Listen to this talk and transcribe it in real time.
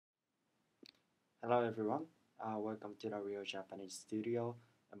Hello everyone, welcome to the Real Japanese Studio.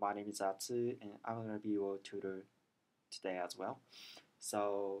 My name is Atsu and I'm going to be your tutor today as well.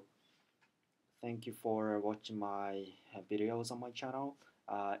 So thank you for watching my videos on my channel.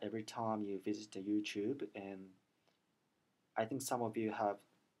 Every time you visit the YouTube, and I think some of you have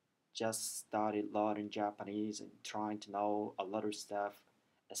just started learning Japanese and trying to know a lot of stuff,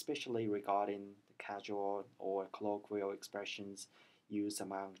 especially regarding the casual or colloquial expressions used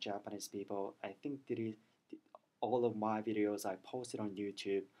among Japanese people. I think all of my videos I posted on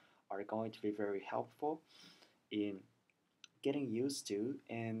YouTube are going to be very helpful in getting used to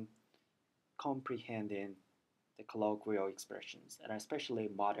and comprehending the colloquial expressions, and especially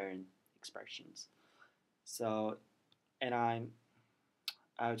modern expressions. So, and I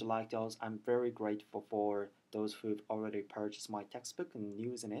would like those. I'm very grateful for those who've already purchased my textbook and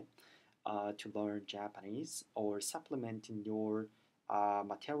using it to learn Japanese or supplementing your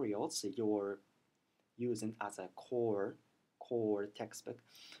materials you're using as a core textbook.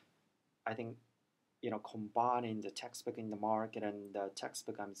 I think combining the textbook in the market and the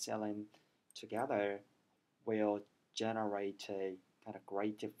textbook I'm selling together will generate a kind of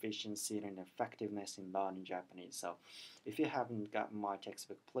great efficiency and effectiveness in learning Japanese. So if you haven't gotten my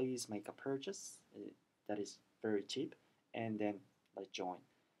textbook, please make a purchase. That is very cheap, and then let's join.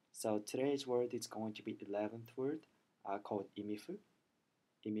 So today's word is going to be 11th word called IMIFU.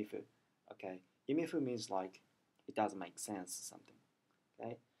 IMIFU. Okay. IMIFU means like it doesn't make sense or something.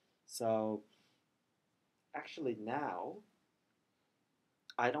 Okay. So actually now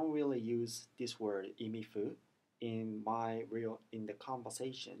I don't really use this word IMIFU in the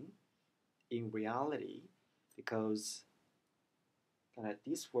conversation in reality, because kind of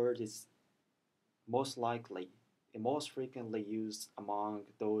this word is most likely and most frequently used among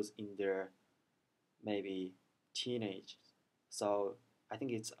those in their maybe teenage. So I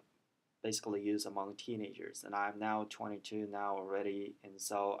think it's basically used among teenagers, and I'm now 22 now already, and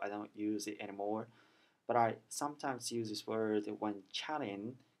so I don't use it anymore. But I sometimes use this word when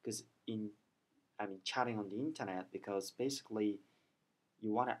chatting, because chatting on the internet, because basically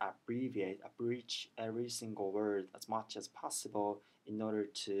you want to abreach every single word as much as possible in order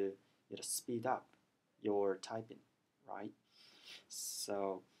to speed up your typing, right?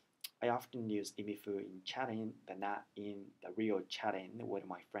 So I often use IMIFU in chatting, but not in the real chatting with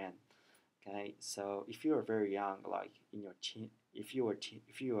my friend. Okay, so if you are very young, like in your if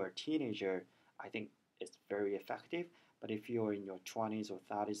you are a teenager, I think it's very effective. But if you are in your 20s or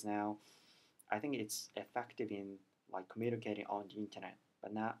 30s now, I think it's effective in like communicating on the internet,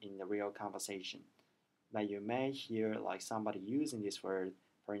 but not in the real conversation. But you may hear like somebody using this word,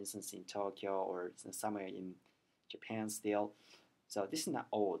 for instance, in Tokyo or somewhere in Japan still. So this is not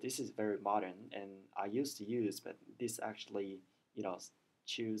old. This is very modern, and I used to use, but this actually,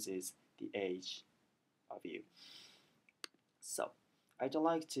 chooses the age of you. So I'd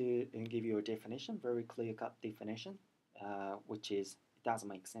like to give you a definition, very clear-cut definition, which is it doesn't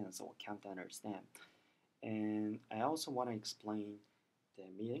make sense or can't understand. And I also want to explain the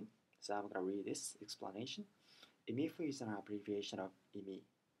meaning, so I'm going to read this explanation. IMIFU is an abbreviation of IMI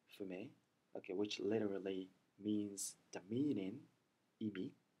Fume, okay, which literally means the meaning.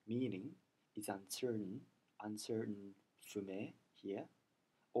 IMI, meaning, is uncertain fume here,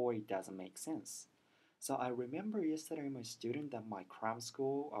 or it doesn't make sense. So I remember yesterday my student at my cram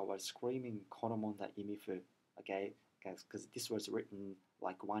school, I was screaming Konomonda IMIFU, okay, because this was written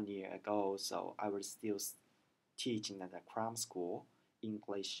like 1 year ago, so I was still teaching at the cram school,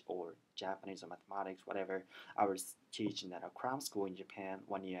 English or Japanese or mathematics, whatever. I was teaching at a cram school in Japan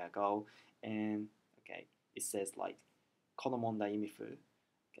 1 year ago, and okay, it says like Konomonda IMIFU.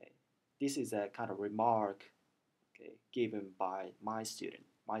 Okay, this is a kind of remark, okay, given by my student.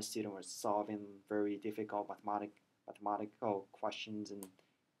 My student was solving very difficult mathematical questions, and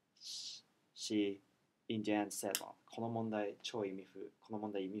she in the end said, well, この問題超意味不、この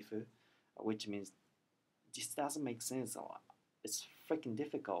問題意味不, which means this doesn't make sense. It's freaking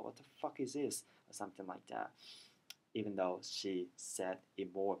difficult. What the fuck is this? Or something like that. Even though she said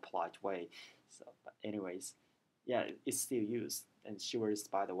in more polite way. So, but anyways, yeah, it's still used. And she was,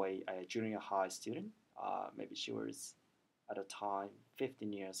 by the way, a junior high student. Maybe she was at the time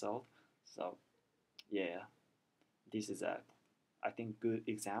 15 years old. So, yeah, this is I think, good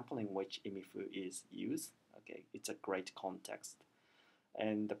example in which IMIFU is used. Okay, it's a great context.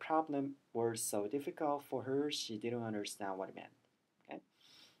 And the problem was so difficult for her, she didn't understand what it meant. Okay,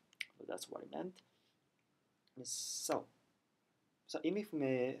 so that's what it meant. So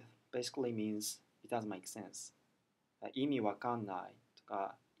IMIFU basically means it doesn't make sense. 意味わかんないと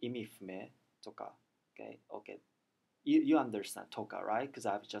か意味不明とか okay, you understand とか right? Because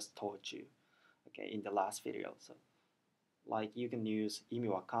I've just told you. okay, in the last video. So like you can use 意味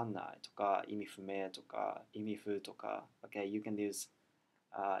わかんないとか意味不明とか意味不とか okay, you can use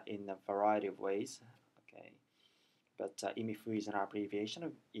in a variety of ways, okay, but 意味不 is an abbreviation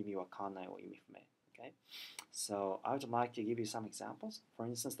of 意味わかんない or 意味不明, okay. So I would like to give you some examples. For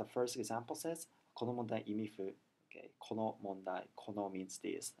instance, the first example says この問題意味不 okay, この問題この means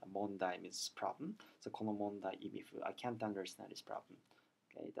this, 問題 means problem, so この問題意味不 I can't understand this problem,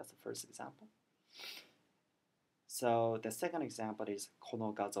 okay, that's the first example. So the second example is こ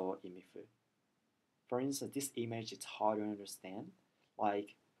の画像意味不 For instance, this image is hard to understand.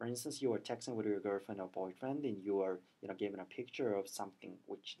 Like, for instance, you are texting with your girlfriend or boyfriend and you are, given a picture of something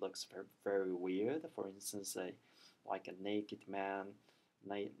which looks very, very weird. For instance, like a naked man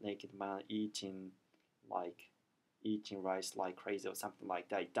eating rice like crazy or something like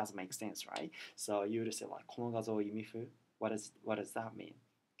that. It doesn't make sense, right? So you would say like この画像意味不 What does that mean?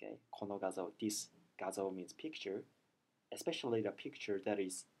 Okay, この画像 This 画像 means picture, especially the picture that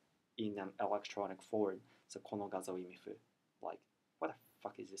is in an electronic form. So この画像意味不 Like, what the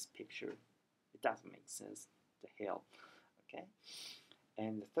fuck is this picture? It doesn't make sense. The hell. Okay.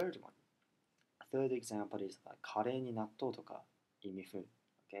 And the third example is like カレーに納豆とか意味不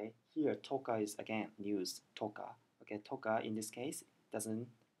Okay. Here, とか is again news. とか Okay. とか in this case doesn't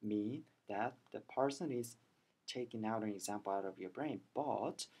mean that the person is taking out an example out of your brain,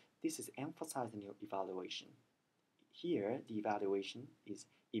 but this is emphasizing your evaluation. Here, the evaluation is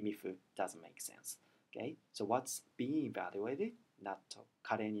意味不 doesn't make sense. Okay, so what's being evaluated? 納豆,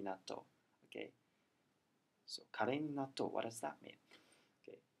 カレーに納豆. Okay, so カレーに納豆, what does that mean?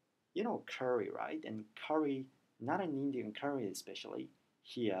 Okay, you know curry, right? And curry, not an Indian curry especially.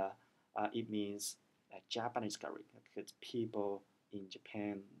 Here, it means Japanese curry because people in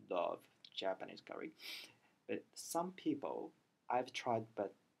Japan love Japanese curry. But some people, I've tried,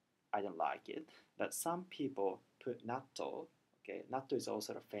 but I don't like it. But some people put natto. Okay, natto is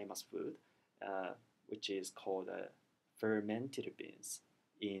also a famous food, which is called fermented beans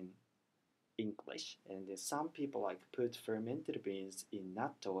in English. And then some people like put fermented beans in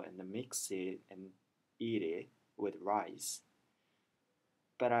natto and mix it and eat it with rice.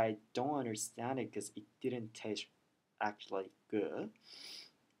 But I don't understand it because it didn't taste actually good,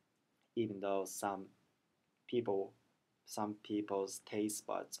 even though some people's taste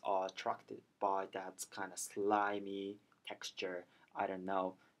buds are attracted by that kind of slimy texture. I don't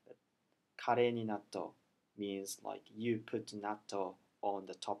know. But カレーに納豆 means like you put natto on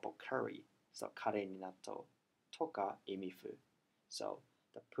the top of curry. So カレーに納豆とか意味不 So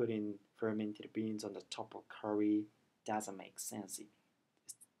the putting fermented beans on the top of curry doesn't make sense.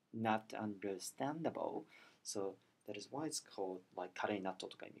 It's not understandable. So that is why it's called like カレーに納豆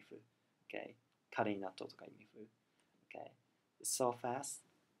とか意味不 Okay. カレーに納豆とか意味不 Okay. It's so fast.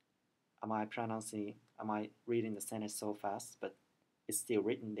 Am I reading the sentence so fast? But it's still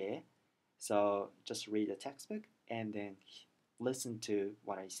written there. So just read the textbook and then listen to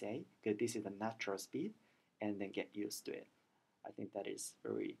what I say, because this is the natural speed, and then get used to it. I think that is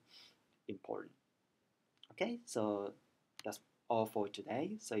very important. Okay, so that's all for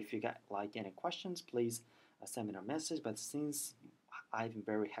today. So if you got like any questions, please send me a message. But since I've been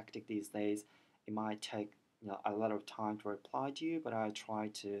very hectic these days, it might take a lot of time to reply to you, but I'll try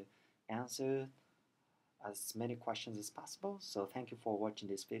to answer as many questions as possible. So thank you for watching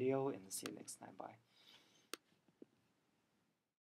this video and see you next time. Bye.